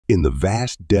In the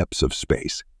vast depths of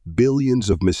space, billions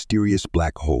of mysterious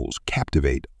black holes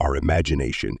captivate our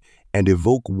imagination and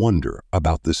evoke wonder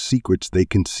about the secrets they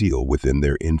conceal within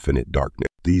their infinite darkness.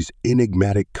 These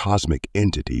enigmatic cosmic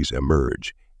entities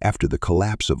emerge after the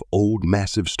collapse of old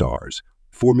massive stars,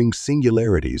 forming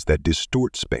singularities that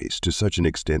distort space to such an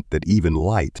extent that even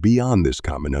light beyond this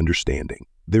common understanding.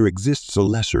 There exists a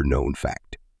lesser-known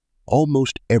fact.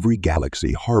 Almost every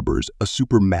galaxy harbors a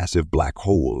supermassive black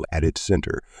hole at its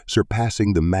center,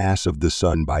 surpassing the mass of the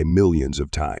Sun by millions of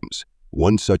times.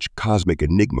 One such cosmic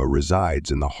enigma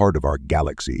resides in the heart of our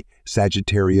galaxy,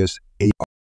 Sagittarius A.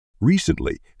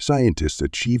 Recently, scientists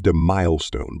achieved a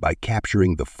milestone by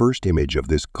capturing the first image of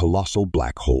this colossal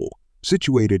black hole,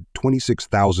 situated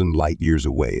 26,000 light-years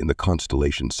away in the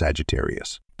constellation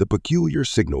Sagittarius. The peculiar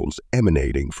signals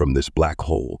emanating from this black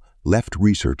hole left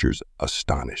researchers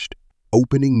astonished,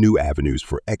 opening new avenues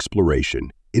for exploration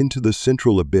into the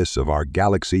central abyss of our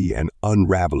galaxy and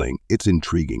unraveling its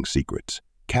intriguing secrets,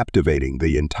 captivating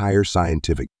the entire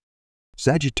scientific.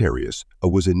 Sagittarius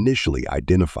was initially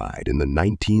identified in the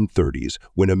 1930s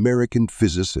when American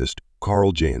physicist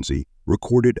Carl Janzi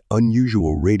recorded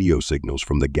unusual radio signals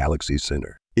from the galaxy's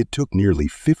center. It took nearly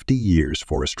 50 years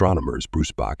for astronomers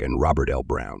Bruce Bach and Robert L.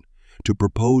 Brown to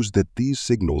propose that these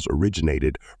signals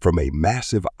originated from a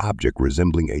massive object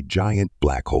resembling a giant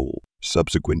black hole.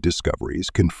 Subsequent discoveries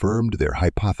confirmed their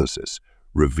hypothesis,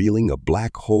 revealing a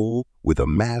black hole with a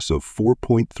mass of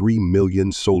 4.3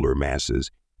 million solar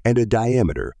masses and a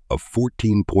diameter of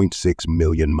 14.6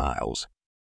 million miles.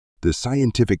 The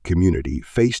scientific community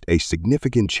faced a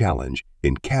significant challenge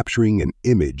in capturing an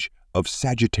image of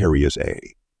Sagittarius A.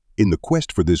 In the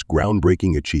quest for this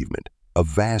groundbreaking achievement, a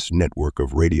vast network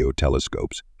of radio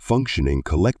telescopes functioning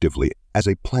collectively as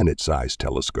a planet-sized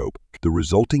telescope, the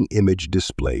resulting image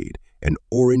displayed an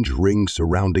orange ring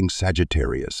surrounding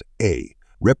Sagittarius A,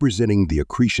 representing the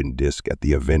accretion disk at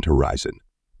the event horizon.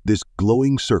 This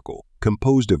glowing circle,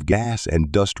 composed of gas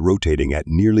and dust rotating at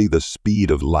nearly the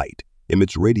speed of light,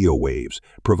 emits radio waves,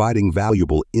 providing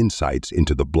valuable insights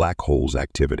into the black hole's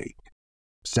activity.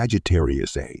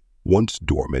 Sagittarius A, once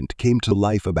dormant, came to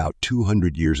life about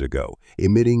 200 years ago,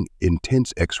 emitting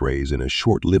intense X-rays in a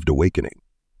short-lived awakening.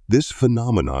 This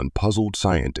phenomenon puzzled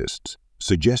scientists,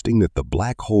 suggesting that the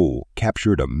black hole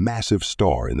captured a massive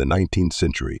star in the 19th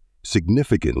century,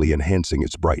 significantly enhancing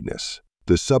its brightness.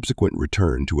 The subsequent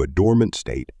return to a dormant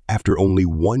state after only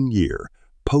 1 year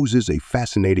poses a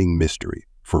fascinating mystery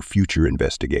for future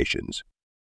investigations.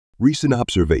 Recent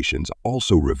observations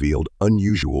also revealed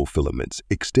unusual filaments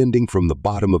extending from the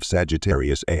bottom of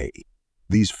Sagittarius A.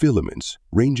 These filaments,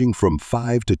 ranging from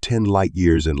 5 to 10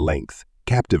 light-years in length,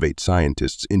 captivate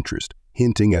scientists' interest,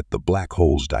 hinting at the black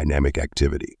hole's dynamic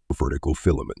activity. Vertical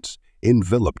filaments,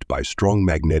 enveloped by strong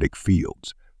magnetic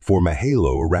fields, form a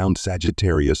halo around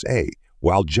Sagittarius A,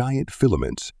 while giant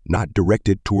filaments, not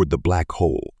directed toward the black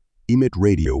hole, emit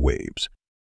radio waves.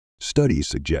 Studies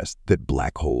suggest that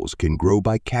black holes can grow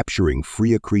by capturing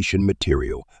free accretion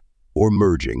material or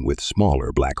merging with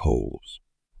smaller black holes.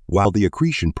 While the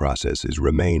accretion processes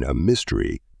remain a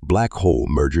mystery, black hole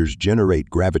mergers generate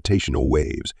gravitational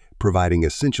waves, providing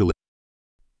essential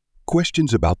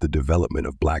questions about the development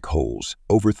of black holes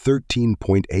over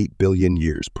 13.8 billion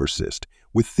years persist,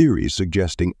 with theories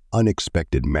suggesting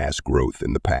unexpected mass growth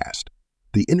in the past.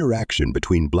 The interaction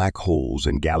between black holes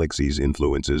and galaxies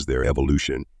influences their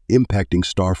evolution, impacting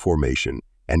star formation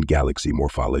and galaxy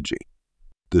morphology.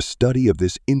 The study of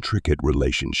this intricate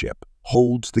relationship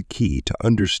holds the key to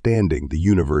understanding the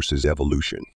universe's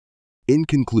evolution. In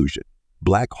conclusion,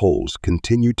 black holes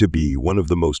continue to be one of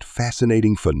the most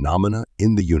fascinating phenomena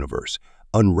in the universe,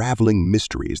 unraveling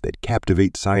mysteries that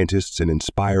captivate scientists and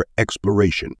inspire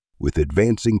exploration. With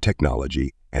advancing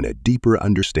technology and a deeper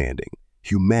understanding,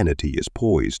 humanity is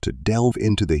poised to delve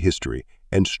into the history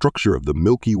and structure of the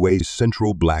Milky Way's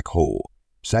central black hole,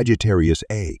 Sagittarius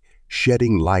A,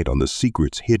 shedding light on the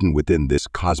secrets hidden within this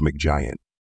cosmic giant.